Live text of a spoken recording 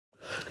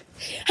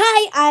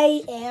Hi,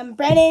 I am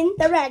Brennan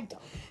the Ragdoll.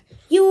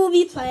 You will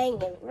be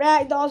playing in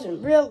Ragdolls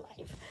in real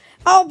life.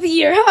 I'll be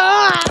your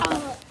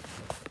host.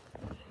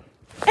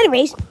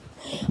 Anyways,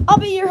 I'll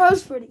be your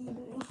host for the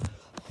evening.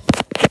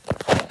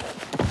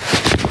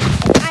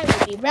 I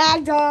will be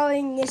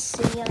ragdolling this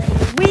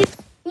simulator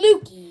with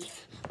Lukey.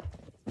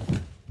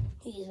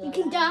 You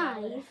can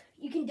dive.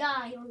 You can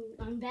die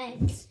on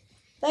beds.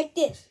 Like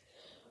this.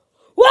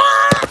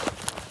 Wah!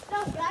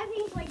 No,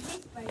 diving's like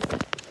this, Brennan.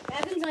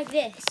 Diving's like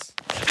this.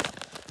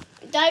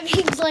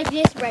 Diving's like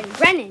this, Brennan.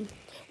 Brennan.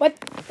 What?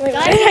 Wait,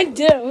 what did I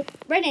do?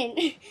 Brennan.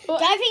 What?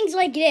 Diving's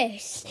like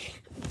this.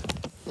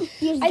 You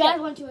just I dive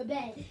know. onto a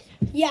bed.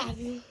 Yeah.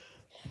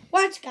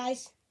 Watch,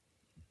 guys.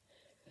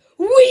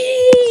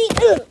 Whee!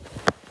 Ugh.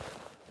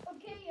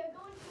 Okay, you're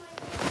going to my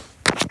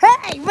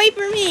bed. Hey, wait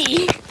for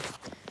me.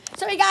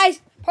 Sorry,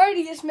 guys.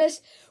 Party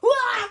dismissed.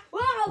 Wow!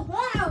 Wow!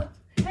 Wow!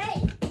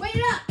 Hey,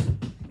 wait up!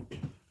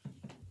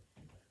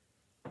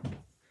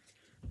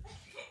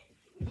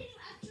 You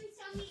didn't actually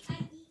tell me I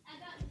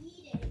got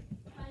yeeted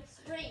by a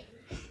spring.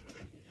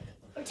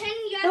 Pretend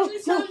you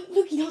actually saw me.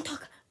 Lukey, don't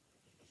talk.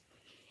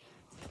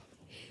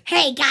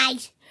 Hey,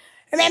 guys.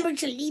 Remember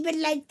to leave a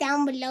like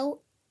down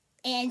below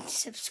and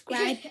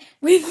subscribe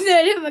with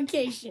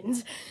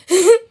notifications.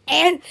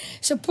 And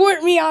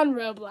support me on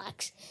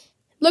Roblox.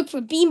 Look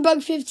for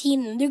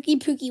Beanbug15 and Lukey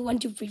Pookie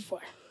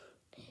 1234.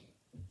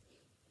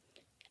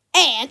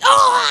 And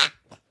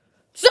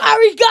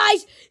sorry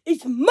guys,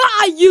 it's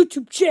my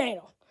YouTube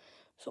channel,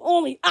 so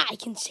only I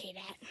can say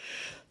that.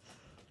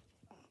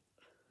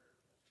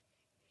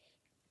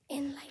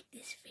 And like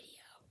this video.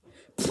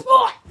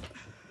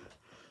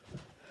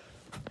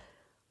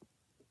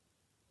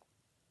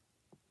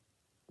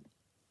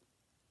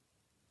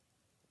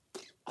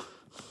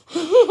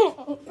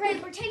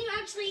 Brent, pretend you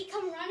actually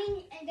come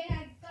running and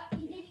then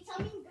you tell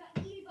me you got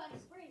yeeted by the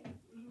spring.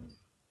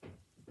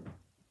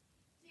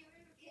 Say, are you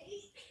okay?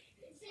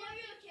 Say, are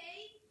you okay?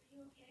 Are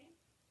you okay?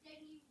 Then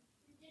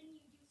you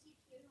do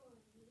CPR on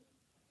me.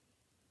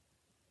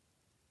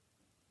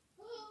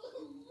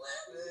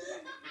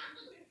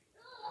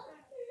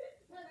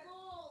 My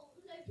balls,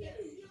 I can't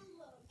feel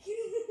them.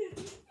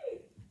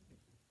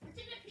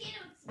 Pretend the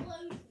piano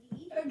explodes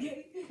me. Okay.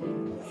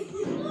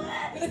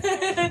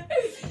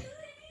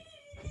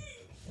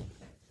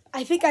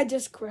 I think I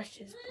just crushed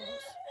his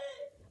balls.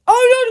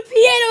 Oh no, the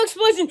piano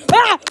explosion!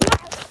 Ah!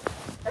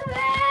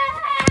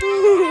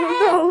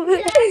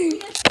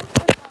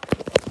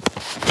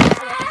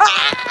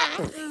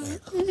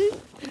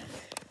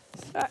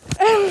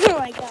 Oh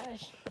my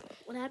gosh.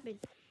 What happened?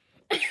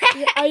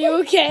 Are you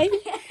okay?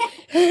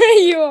 Are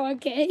you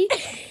okay?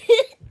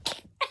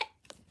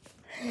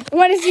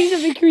 Want to see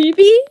something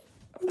creepy?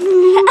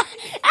 Want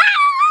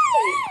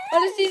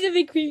to see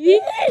something creepy?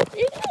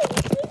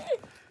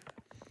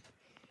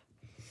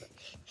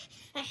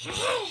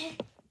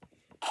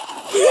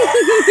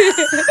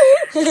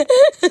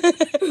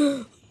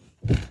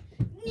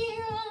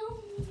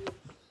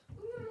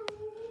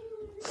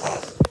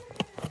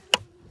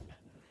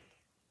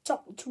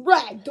 Talking to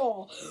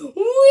Ragdoll.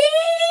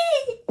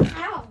 Whee!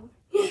 Ow.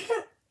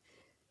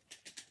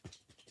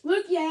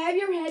 Look, you have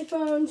your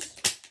headphones.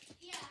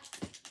 Yeah.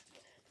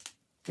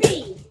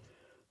 B.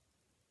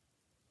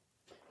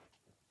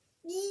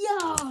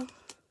 Yeah.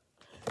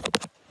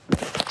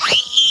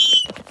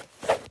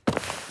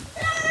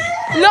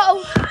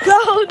 No, no,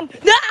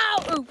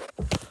 no!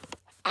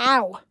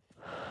 Ow.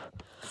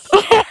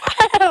 Ow.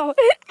 Ow.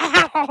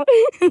 Ow.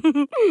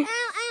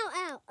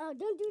 Oh,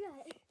 don't do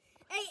that.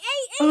 Hey.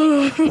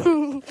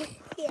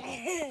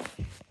 Yeah.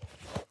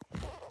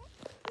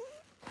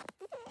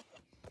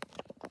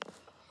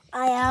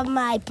 I have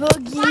my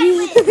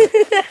boogie.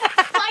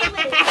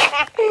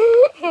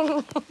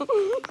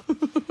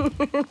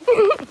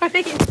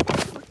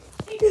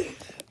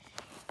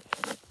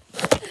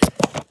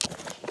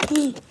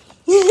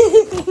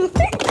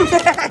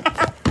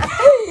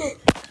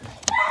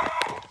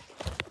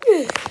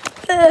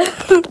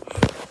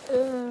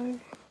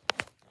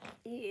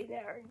 It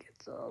never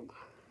gets old.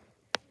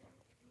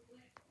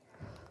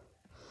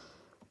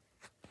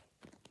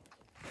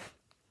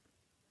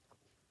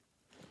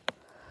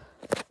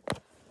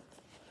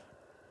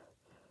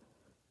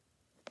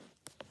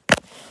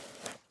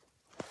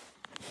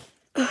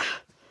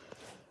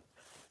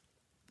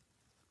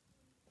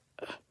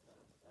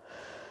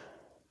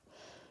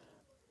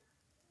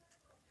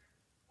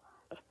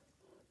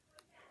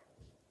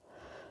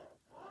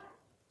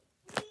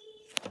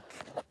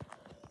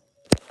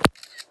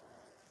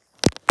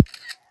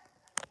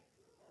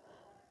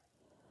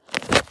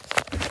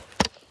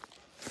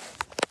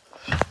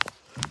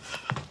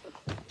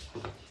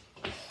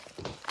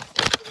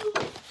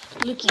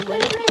 Lukey,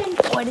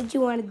 what did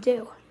you want to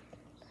do?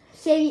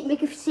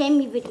 Make a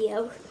Sammy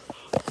video.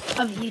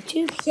 Of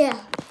YouTube? Yeah.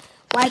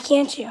 Why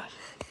can't you?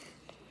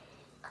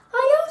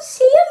 I don't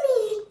see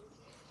me.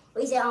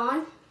 Wait, is it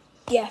on?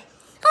 Yeah.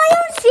 I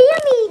don't see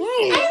me.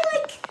 I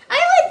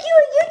like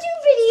your YouTube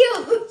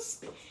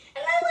videos.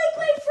 And I like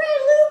my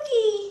friend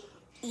Lukey.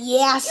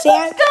 Yeah, Let's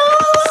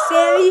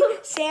go!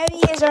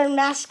 Sammy is our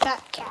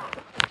mascot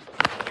cat.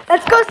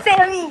 Let's go,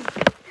 Sammy.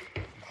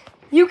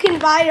 You can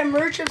buy a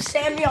merch of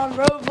Sammy on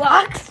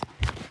Roblox.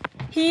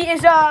 He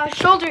is a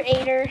shoulder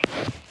aider.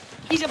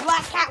 He's a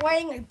black cat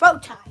wearing a bow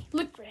tie.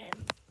 Look for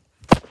him.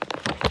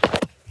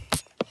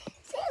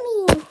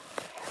 Sammy.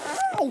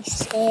 Hi,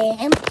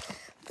 Sam.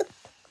 Look,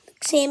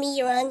 Sammy,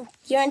 you're on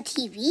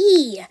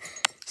TV.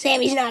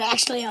 Sammy's not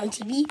actually on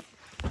TV.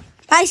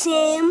 Bye,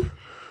 Sam.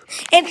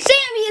 And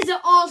Sammy is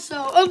also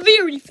a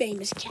very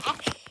famous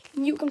cat.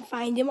 You can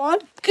find him on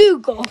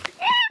Google.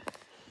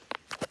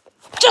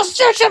 Just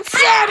search up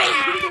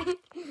Sammy.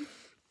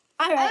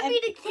 All right. I'm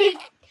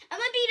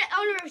gonna be the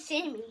owner of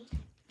Sammy.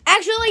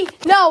 Actually,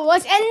 no.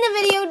 Let's end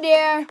the video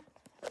there.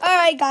 All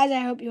right, guys. I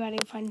hope you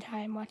had a fun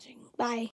time watching. Bye.